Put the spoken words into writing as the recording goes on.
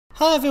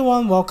Hi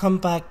everyone, welcome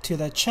back to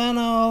the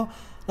channel.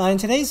 Now in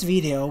today's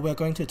video, we're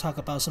going to talk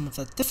about some of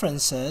the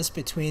differences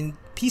between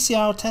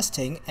PCR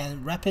testing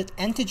and rapid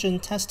antigen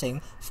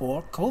testing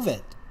for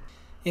COVID.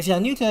 If you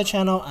are new to the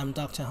channel, I'm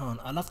Dr. Han.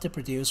 I love to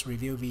produce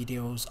review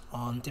videos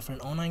on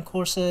different online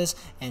courses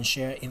and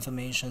share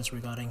information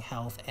regarding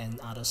health and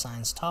other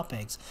science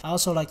topics. I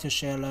also like to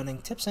share learning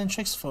tips and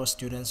tricks for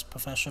students'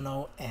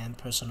 professional and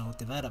personal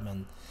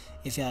development.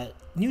 If you are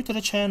new to the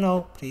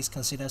channel, please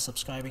consider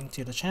subscribing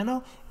to the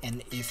channel,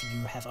 and if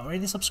you have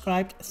already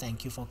subscribed,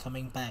 thank you for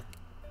coming back.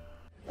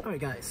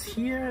 Alright guys,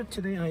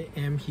 today I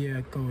am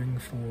here going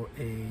for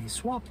a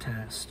swab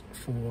test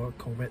for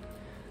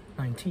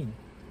COVID-19.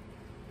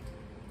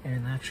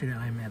 And actually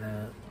I'm at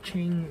a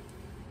chain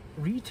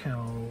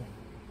retail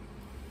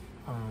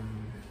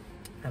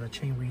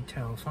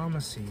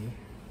pharmacy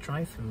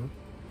drive-through.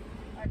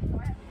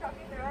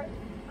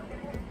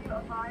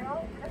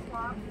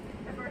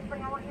 The first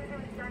thing I want you to do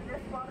is start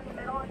this swab in the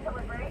middle until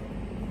it breaks,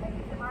 and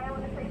keep the vial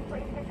in the same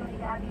place until you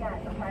get at the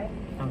end, okay?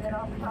 And then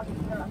I'll talk to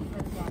the rest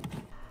as well.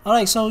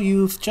 Alright, so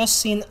you've just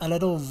seen a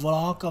little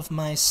vlog of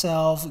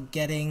myself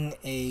getting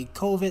a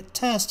COVID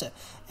test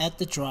at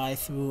the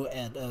drive-thru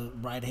at a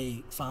Rite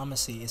Aid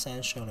pharmacy,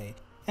 essentially.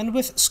 And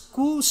with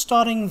school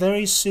starting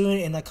very soon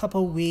in a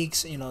couple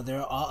weeks,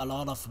 there are a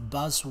lot of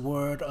buzz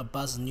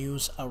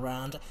news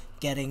around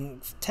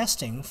getting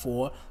testing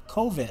for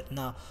COVID.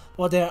 Now,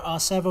 there are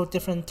several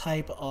different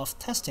types of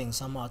testing.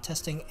 Some are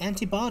testing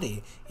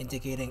antibody,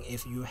 indicating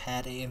if you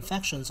had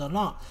infections or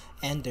not.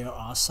 And there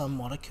are some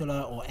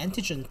molecular or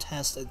antigen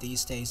tests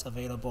these days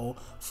available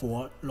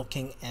for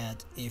looking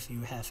at if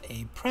you have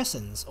a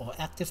presence or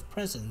active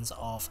presence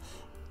of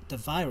the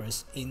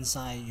virus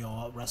inside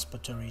your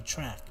respiratory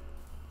tract.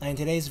 Now in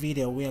today's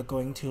video, we are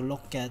going to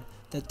look at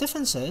the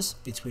differences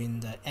between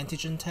the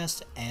antigen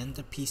test and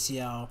the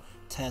PCR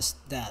test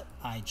that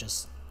I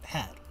just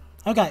had.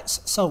 Okay,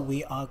 so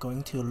we are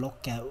going to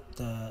look at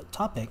the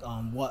topic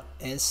on what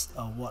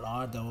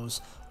are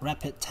those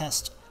rapid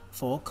tests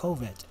for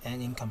COVID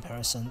and in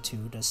comparison to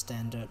the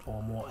standard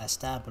or more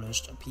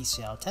established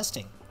PCR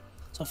testing.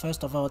 So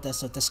first of all,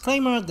 there's a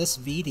disclaimer. This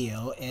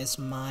video is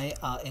my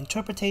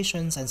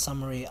interpretations and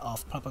summary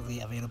of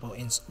publicly available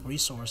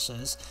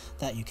resources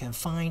that you can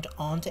find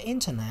on the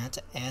internet,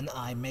 and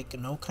I make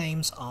no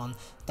claims on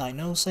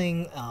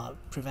diagnosing,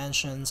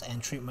 preventions,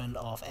 and treatment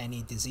of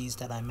any disease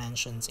that I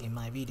mentioned in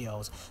my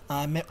videos.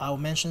 I'll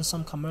mention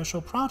some commercial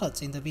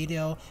products in the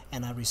video,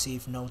 and I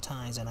receive no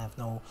ties and I have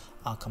no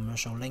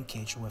commercial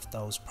linkage with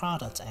those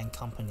products and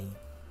company.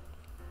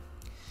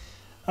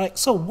 Alright,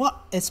 so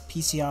what is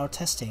PCR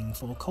testing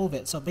for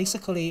COVID? So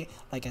basically,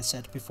 like I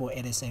said before,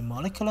 it is a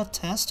molecular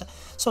test.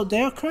 So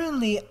there are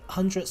currently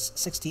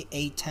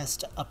 168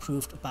 tests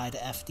approved by the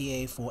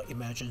FDA for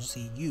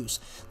emergency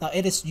use. Now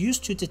it is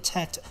used to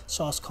detect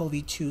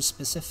SARS-CoV-2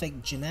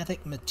 specific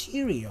genetic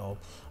material.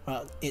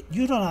 It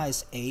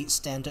utilizes a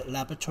standard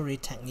laboratory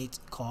technique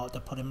called the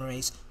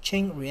polymerase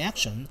chain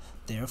reaction,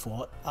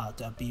 therefore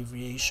the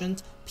abbreviation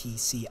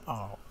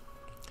PCR.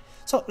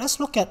 So let's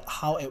look at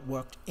how it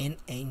worked in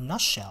a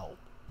nutshell.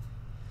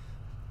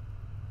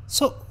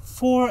 So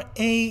for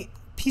a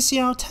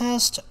PCR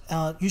test,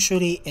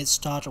 usually it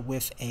starts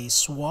with a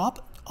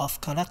swab of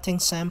collecting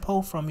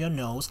sample from your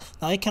nose.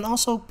 Now it can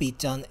also be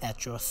done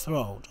at your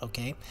throat,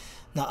 okay?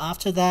 Now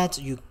after that,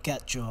 you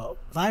get your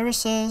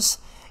viruses,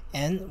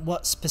 and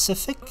what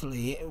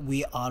specifically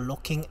we are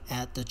looking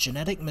at the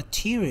genetic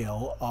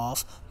material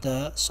of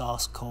the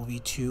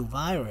SARS-CoV-2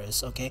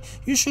 virus, okay?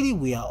 Usually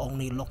we are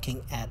only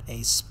looking at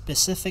a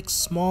specific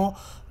small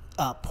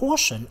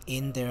portion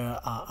in their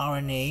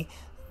RNA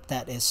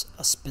that is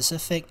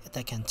specific,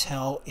 that can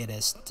tell it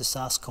is the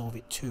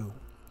SARS-CoV-2.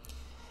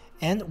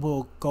 And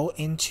we'll go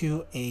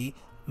into a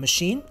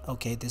machine,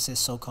 okay? This is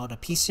so-called a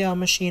PCR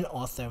machine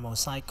or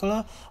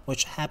thermocycler,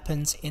 which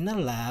happens in a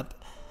lab.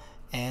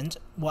 And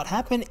what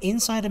happened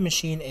inside the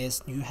machine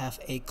is you have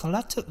a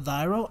collected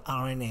viral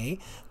RNA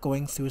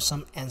going through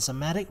some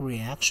enzymatic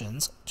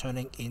reactions,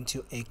 turning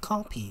into a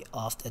copy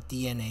of the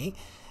DNA.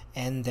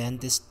 And then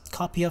this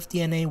copy of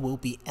DNA will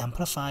be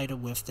amplified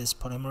with this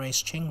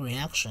polymerase chain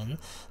reaction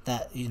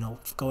that,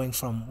 going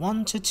from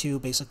 1 to 2,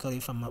 basically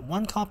from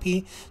one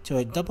copy to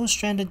a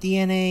double-stranded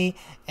DNA,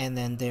 and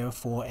then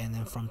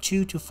from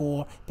 2 to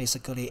 4,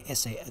 basically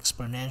it's an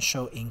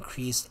exponential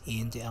increase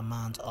in the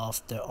amount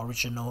of the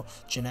original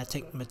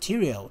genetic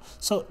material.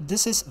 So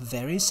this is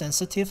very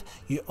sensitive.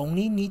 You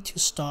only need to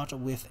start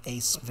with a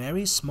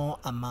very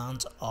small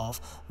amount of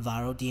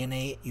viral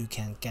DNA. You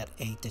can get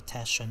a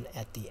detection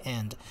at the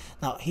end.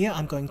 Now here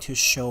I'm going to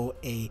show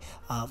a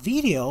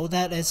video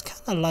that is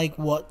kind of like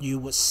what you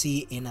would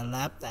see in a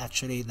lab.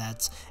 Actually,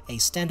 that's a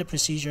standard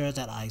procedure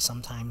that I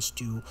sometimes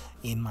do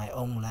in my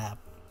own lab.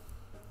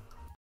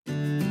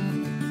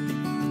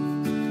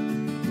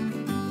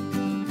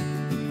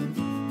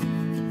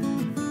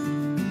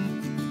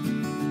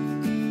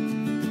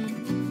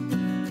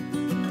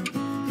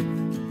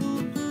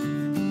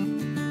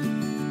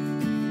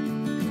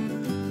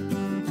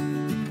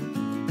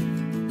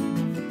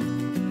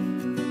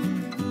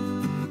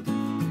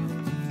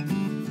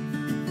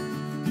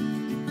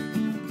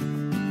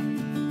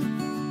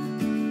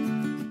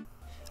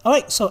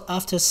 Alright, so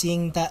after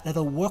seeing that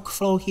little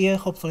workflow here,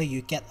 hopefully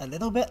you get a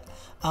little bit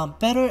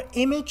better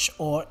image,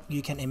 or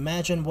you can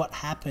imagine what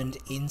happened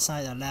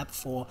inside the lab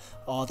for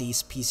all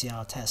these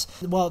PCR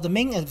tests. Well, the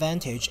main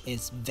advantage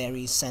is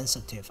very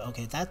sensitive.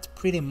 Okay, that's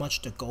pretty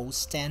much the gold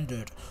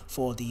standard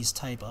for these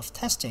type of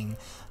testing.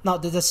 Now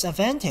the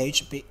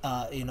disadvantage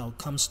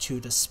comes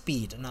to the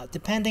speed. Now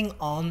depending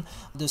on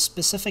the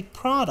specific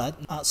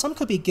product, some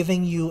could be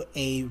giving you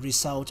a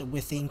result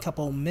within a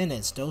couple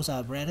minutes. Those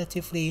are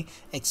relatively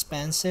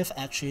expensive.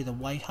 Actually, the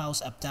White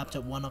House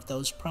adapted one of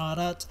those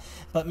products,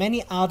 but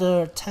many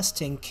other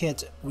testing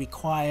kits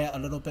require a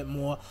little bit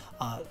more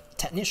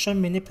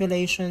technician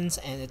manipulations,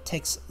 and it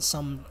takes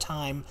some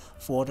time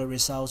for the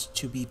results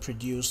to be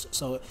produced,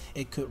 so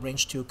it could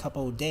range to a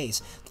couple of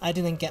days. I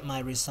didn't get my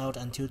result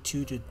until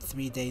 2 to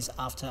 3 days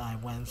after I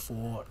went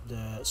for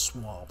the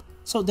swab.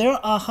 So there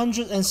are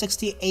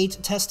 168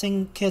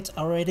 testing kits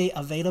already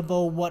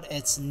available. What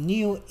is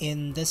new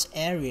in this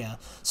area?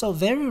 So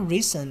very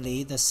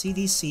recently, the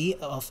CDC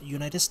of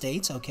United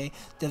States,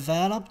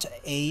 developed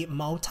a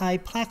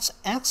multiplex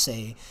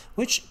assay,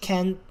 which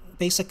can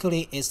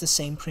basically is the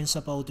same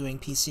principle doing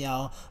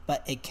PCR,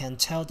 but it can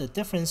tell the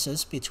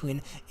differences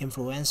between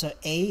influenza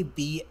A,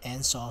 B,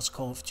 and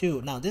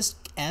SARS-CoV-2. Now this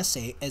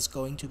assay is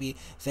going to be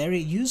very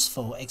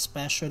useful,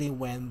 especially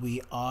when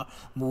we are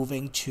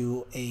moving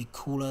to a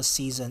cooler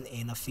season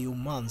in a few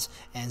months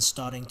and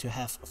starting to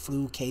have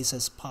flu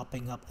cases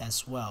popping up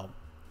as well.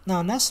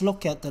 Now let's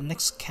look at the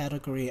next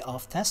category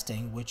of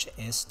testing, which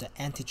is the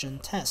antigen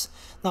test.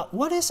 Now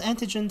what is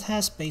antigen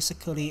test?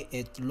 Basically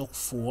it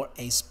looks for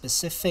a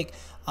specific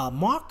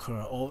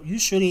marker, or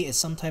usually it's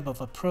some type of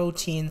a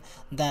protein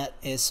that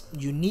is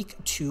unique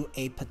to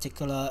a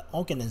particular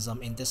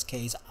organism, in this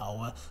case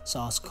our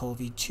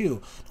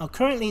SARS-CoV-2. Now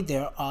currently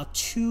there are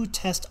 2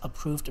 tests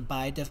approved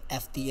by the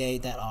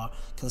FDA that are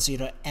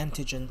considered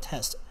antigen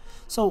tests.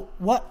 So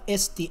what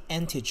is the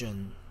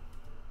antigen?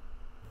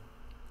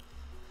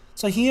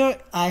 So here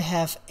I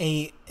have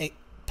a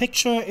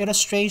picture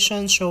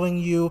illustration showing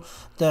you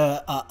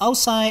the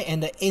outside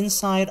and the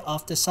inside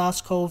of the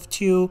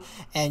SARS-CoV-2,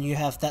 and you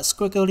have that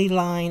squiggly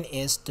line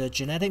is the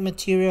genetic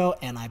material,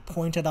 and I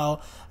pointed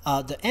out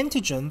the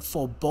antigen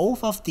for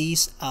both of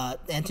these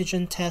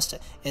antigen tests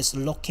is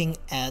looking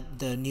at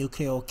the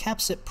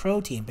nucleocapsid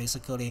protein.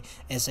 Basically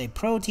it's a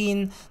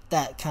protein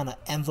that kind of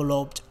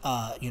enveloped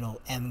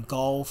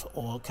engulfed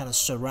or kind of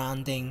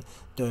surrounding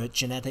the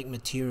genetic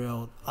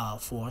material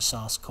for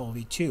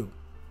SARS-CoV-2.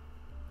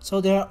 So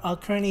there are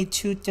currently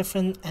 2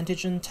 different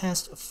antigen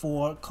tests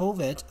for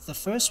COVID. The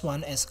first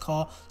one is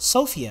called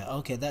SOPHIA.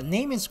 Okay, that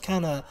name is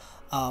kind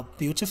of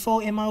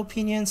beautiful in my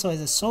opinion. So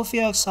it's a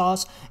SOPHIA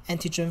SARS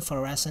antigen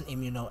fluorescent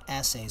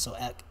immunoassay, so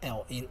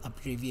in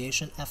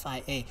abbreviation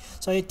FIA.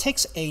 So it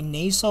takes a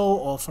nasal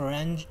or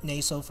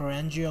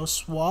nasopharyngeal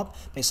swab,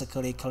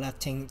 basically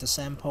collecting the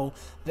sample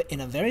in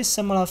a very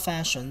similar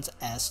fashion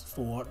as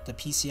for the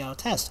PCR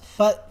test,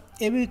 but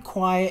it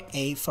requires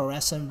a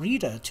fluorescent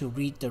reader to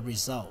read the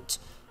result.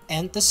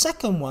 And the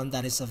second one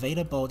that is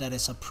available, that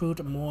is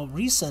approved more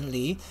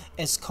recently,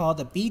 is called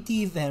the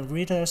BD Van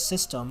Ritter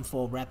system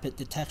for rapid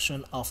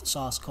detection of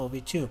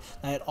SARS-CoV-2.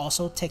 Now it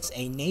also takes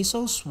a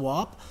nasal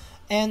swab,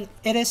 and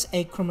it is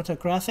a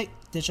chromatographic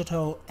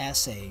digital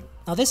assay.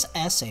 Now this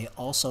assay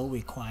also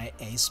requires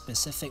a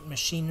specific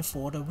machine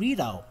for the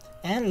readout,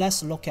 and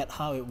let's look at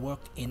how it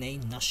works in a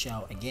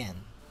nutshell again.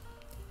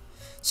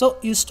 So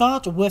you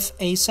start with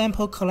a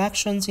sample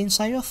collections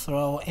inside your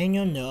throat and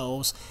your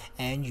nose,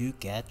 and you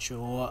get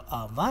your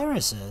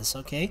viruses.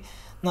 Okay,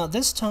 now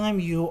this time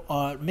you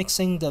are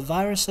mixing the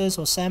viruses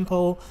or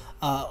sample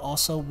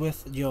also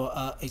with your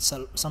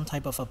some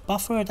type of a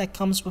buffer that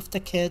comes with the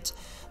kit.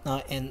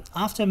 Now, and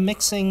after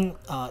mixing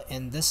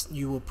in this,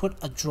 you will put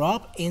a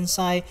drop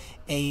inside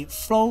a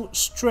flow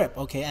strip.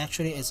 Okay,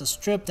 actually it's a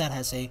strip that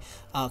has a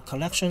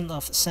collection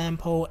of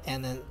sample,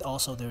 and then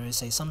also there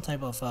is some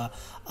type of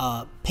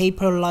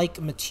paper-like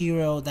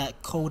material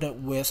that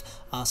coated with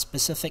a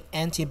specific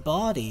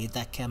antibody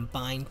that can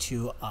bind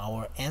to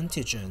our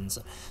antigens.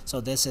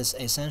 So this is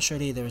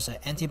essentially, there is an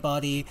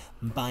antibody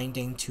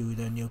binding to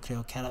the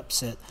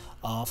nucleocapsid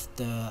of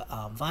the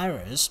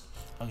virus.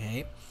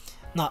 Okay.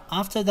 Now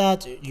after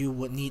that, you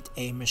would need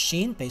a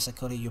machine.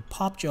 Basically you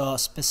pop your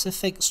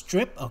specific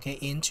strip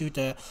into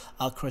the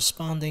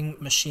corresponding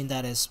machine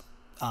that is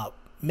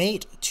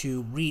made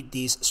to read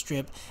these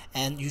strip,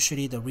 and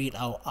usually the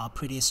readout are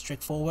pretty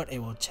straightforward. It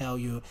will tell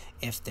you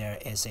if there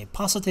is a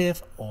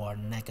positive or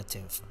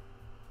negative.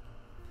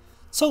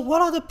 So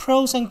what are the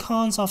pros and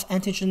cons of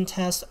antigen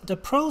tests? The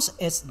pros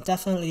is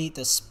definitely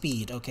the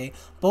speed. Okay,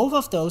 both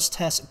of those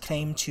tests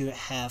claim to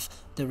have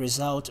the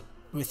result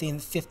within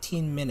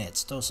 15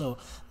 minutes. So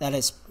that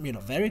is,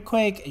 very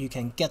quick. You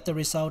can get the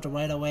result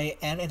right away,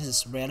 and it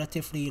is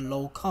relatively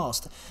low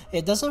cost.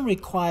 It doesn't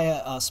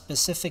require a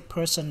specific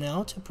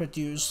personnel to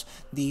produce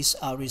these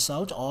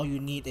results. All you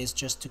need is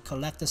just to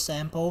collect the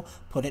sample,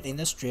 put it in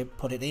the strip,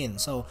 put it in.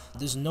 So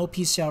there's no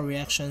PCR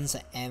reactions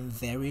and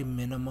very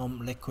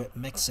minimum liquid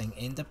mixing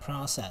in the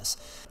process.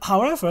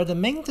 However, the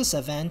main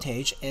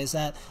disadvantage is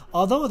that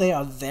although they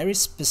are very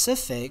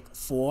specific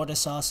for the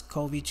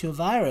SARS-CoV-2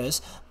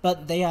 virus,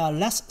 but they are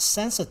less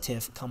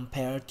sensitive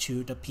compared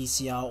to the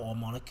PCR or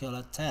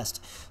molecular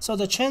test. So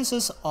the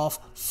chances of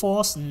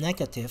false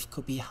negative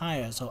could be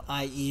higher. So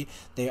i.e.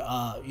 they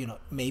are,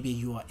 maybe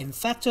you are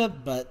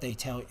infected, but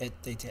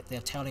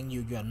they're telling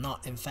you are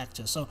not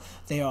infected. So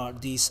there are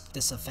these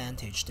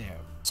disadvantages there.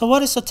 So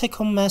what is the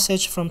take-home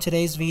message from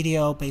today's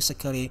video?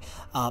 Basically,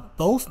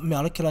 both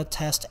molecular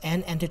test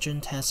and antigen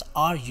tests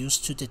are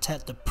used to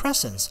detect the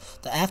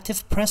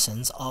active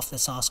presence of the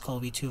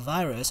SARS-CoV-2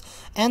 virus,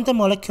 and the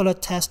molecular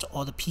test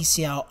or the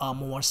PCR are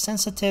more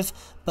sensitive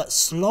but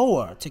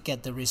slower to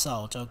get the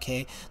result.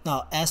 Okay,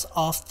 now as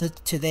of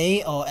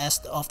today, or as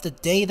of the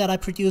day that I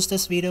produced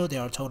this video,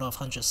 there are a total of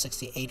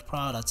 168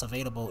 products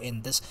available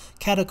in this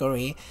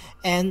category,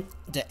 and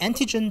the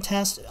antigen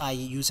test, i.e.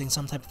 using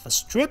some type of a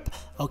strip,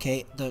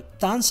 okay, the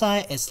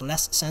downside is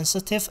less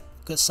sensitive,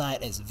 good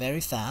side is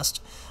very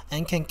fast,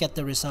 and can get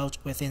the result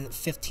within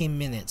 15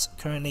 minutes.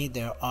 Currently,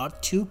 there are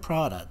 2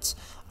 products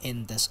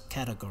in this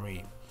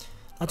category.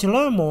 Now, to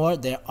learn more,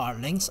 there are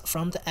links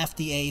from the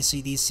FDA,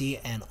 CDC,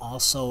 and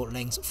also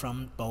links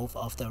from both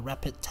of the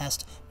rapid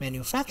test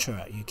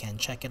manufacturer. You can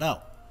check it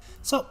out.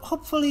 So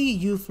hopefully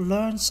you've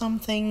learned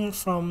something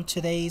from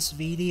today's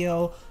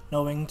video,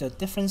 knowing the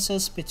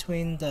differences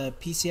between the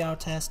PCR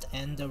test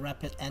and the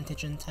rapid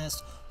antigen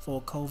test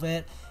for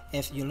COVID.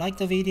 If you like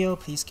the video,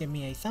 please give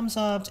me a thumbs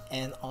up,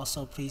 and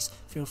also please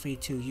feel free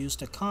to use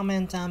the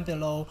comment down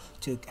below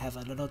to have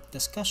a little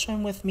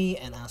discussion with me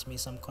and ask me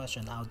some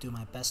questions. I'll do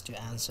my best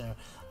to answer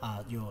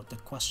the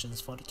questions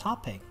for the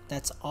topic.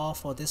 That's all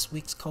for this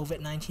week's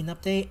COVID-19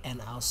 update,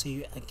 and I'll see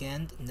you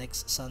again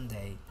next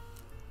Sunday.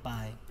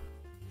 Bye.